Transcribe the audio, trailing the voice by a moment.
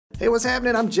Hey, what's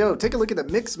happening? I'm Joe. Take a look at the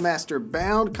Mixmaster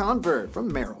Bound Convert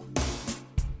from Merrell.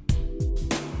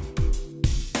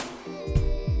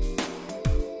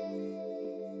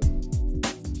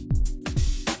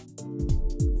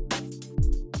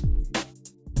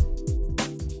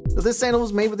 So this sandal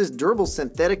was made with this durable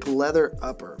synthetic leather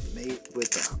upper, made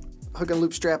with a hook and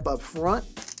loop strap up front,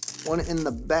 one in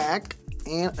the back,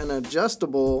 and an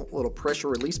adjustable little pressure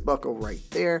release buckle right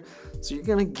there. So you're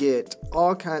gonna get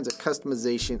all kinds of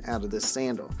customization out of this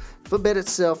sandal. Footbed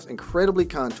itself is incredibly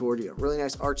contoured. You got really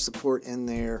nice arch support in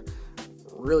there.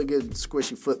 Really good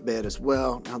squishy footbed as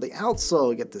well. Now the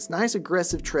outsole, you get this nice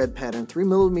aggressive tread pattern,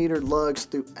 3mm lugs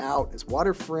throughout. It's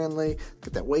water friendly.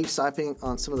 Got that wave siping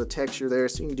on some of the texture there,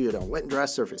 so you can do it on wet and dry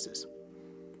surfaces.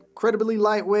 Incredibly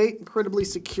lightweight, incredibly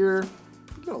secure.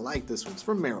 You're gonna like this one. It's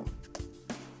from Merrell.